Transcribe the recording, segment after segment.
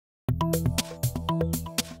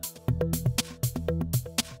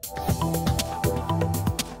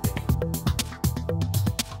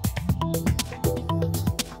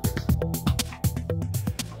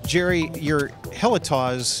Jerry, your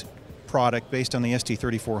HeliTAWS product based on the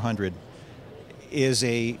ST3400 is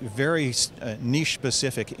a very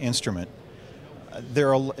niche-specific instrument.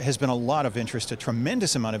 There has been a lot of interest, a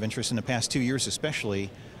tremendous amount of interest in the past 2 years especially,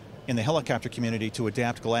 in the helicopter community to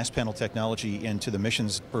adapt glass panel technology into the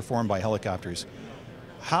missions performed by helicopters.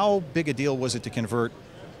 How big a deal was it to convert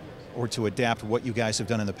or to adapt what you guys have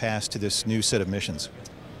done in the past to this new set of missions?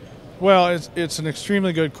 Well, it's an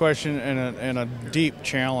extremely good question and a deep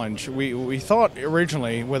challenge. We thought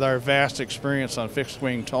originally, with our vast experience on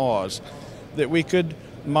fixed-wing TAWS, that we could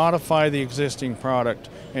modify the existing product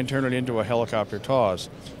and turn it into a helicopter TAWS.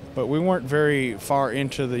 But we weren't very far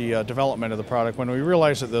into the development of the product when we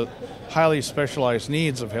realized that the highly specialized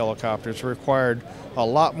needs of helicopters required a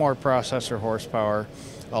lot more processor horsepower,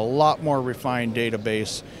 a lot more refined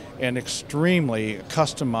database, and extremely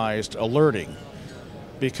customized alerting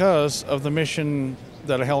because of the mission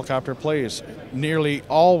that a helicopter plays, nearly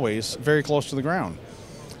always very close to the ground,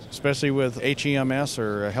 especially with HEMS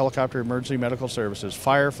or Helicopter Emergency Medical Services.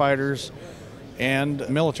 Firefighters and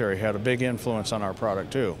military had a big influence on our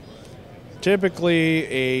product too. Typically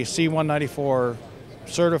a C194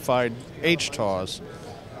 certified HTAWS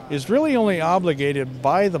is really only obligated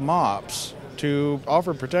by the MOPS to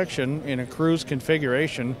offer protection in a cruise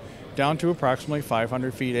configuration down to approximately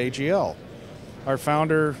 500 feet AGL. Our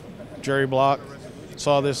founder, Jerry Block,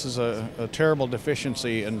 saw this as a terrible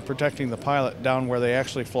deficiency in protecting the pilot down where they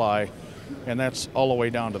actually fly, and that's all the way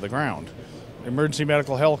down to the ground. Emergency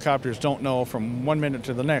medical helicopters don't know from 1 minute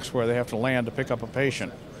to the next where they have to land to pick up a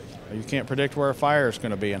patient. You can't predict where a fire is going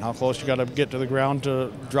to be and how close you got to get to the ground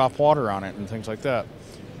to drop water on it and things like that.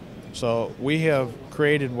 So we have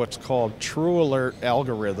created what's called True Alert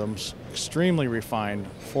algorithms, extremely refined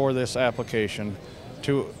for this application,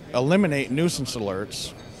 to eliminate nuisance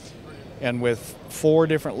alerts, and with 4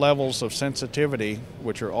 different levels of sensitivity,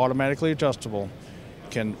 which are automatically adjustable,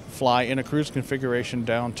 can fly in a cruise configuration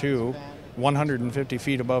down to 150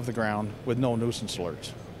 feet above the ground with no nuisance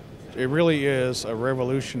alerts. It really is a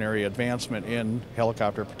revolutionary advancement in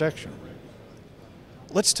helicopter protection.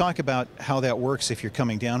 Let's talk about how that works if you're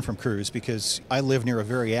coming down from cruise, because I live near a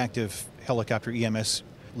very active helicopter EMS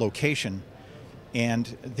location,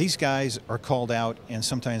 and these guys are called out and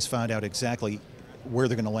sometimes found out exactly where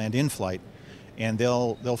they're going to land in flight, and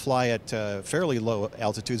they'll fly at fairly low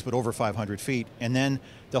altitudes, but over 500 feet, and then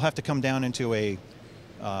they'll have to come down into a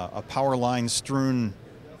power line strewn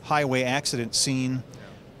highway accident scene.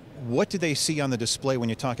 What do they see on the display when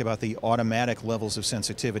you talk about the automatic levels of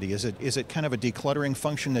sensitivity? Is it kind of a decluttering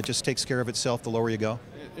function that just takes care of itself the lower you go?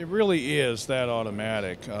 It really is that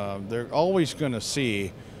automatic. They're always going to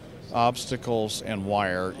see obstacles and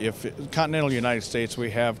wire. If continental United States, we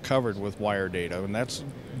have covered with wire data, and that's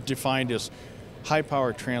defined as high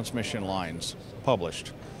power transmission lines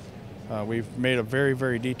published. We've made a very,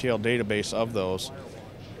 very detailed database of those.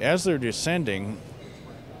 As they're descending,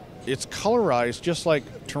 it's colorized just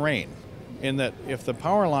like terrain, in that if the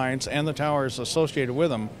power lines and the towers associated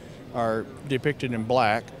with them are depicted in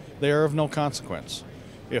black, they are of no consequence.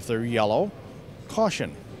 If they're yellow,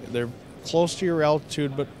 caution. They're close to your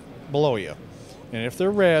altitude but below you. And if they're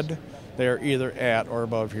red, they're either at or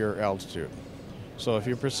above your altitude. So if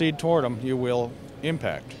you proceed toward them, you will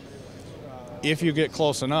impact. If you get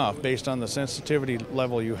close enough, based on the sensitivity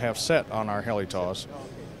level you have set on our HeliTAWS,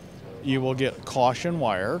 you will get caution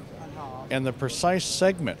wire, and the precise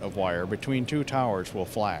segment of wire between 2 towers will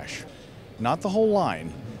flash. Not the whole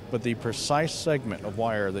line, but the precise segment of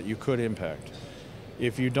wire that you could impact.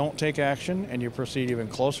 If you don't take action and you proceed even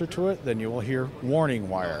closer to it, then you will hear warning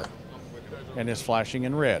wire, and it's flashing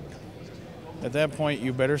in red. At that point,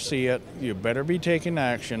 you better see it, you better be taking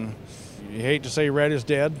action. You hate to say red is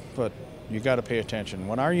dead, but you got to pay attention.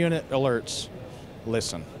 When our unit alerts,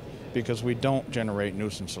 listen, because we don't generate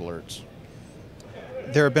nuisance alerts.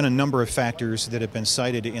 There have been a number of factors that have been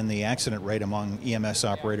cited in the accident rate among EMS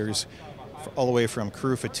operators, all the way from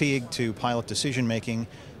crew fatigue to pilot decision making,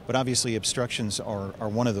 but obviously obstructions are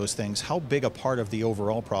one of those things. How big a part of the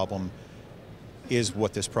overall problem is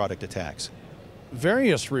what this product attacks?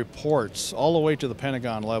 Various reports, all the way to the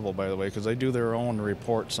Pentagon level, by the way, because they do their own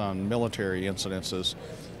reports on military incidences,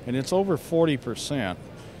 and it's over 40%,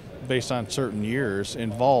 based on certain years,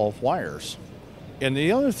 involve wires. And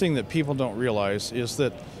the other thing that people don't realize is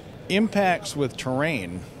that impacts with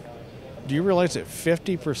terrain, do you realize that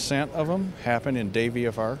 50% of them happen in day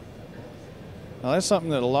VFR? Now that's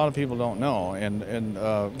something that a lot of people don't know, and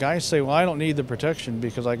guys say, well, I don't need the protection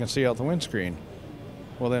because I can see out the windscreen.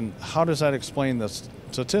 Well then, how does that explain the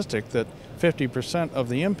statistic that 50% of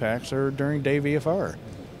the impacts are during day VFR?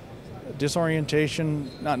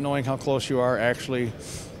 Disorientation, not knowing how close you are actually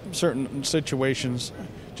certain situations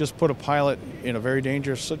just put a pilot in a very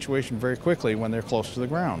dangerous situation very quickly when they're close to the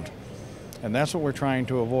ground. And that's what we're trying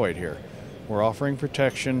to avoid here. We're offering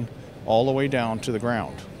protection all the way down to the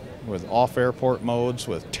ground with off-airport modes,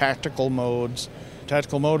 with tactical modes.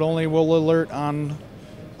 Tactical mode only will alert on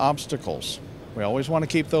obstacles. We always want to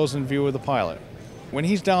keep those in view of the pilot. When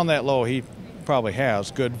he's down that low, he probably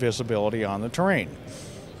has good visibility on the terrain.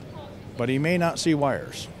 But he may not see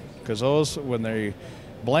wires, because those, when they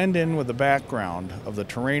blend in with the background of the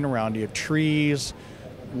terrain around you, trees,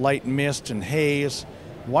 light mist and haze,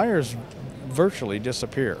 wires virtually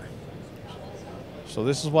disappear. So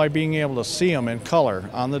this is why being able to see them in color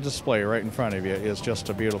on the display right in front of you is just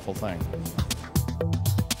a beautiful thing.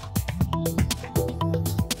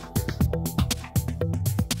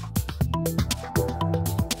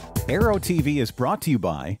 Aero-TV is brought to you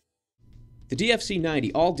by the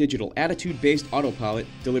DFC-90 all-digital attitude-based autopilot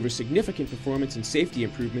delivers significant performance and safety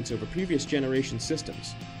improvements over previous generation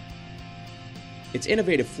systems. Its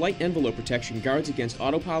innovative flight envelope protection guards against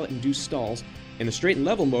autopilot-induced stalls, and the straight and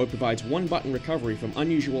level mode provides one-button recovery from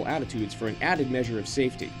unusual attitudes for an added measure of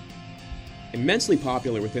safety. Immensely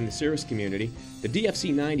popular within the cirrus community, the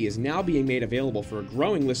DFC-90 is now being made available for a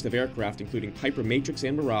growing list of aircraft including Piper Matrix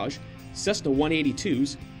and Mirage, Cessna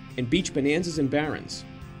 182s, and Beech Bonanzas and Barons.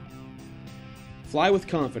 Fly with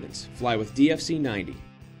confidence. Fly with DFC-90.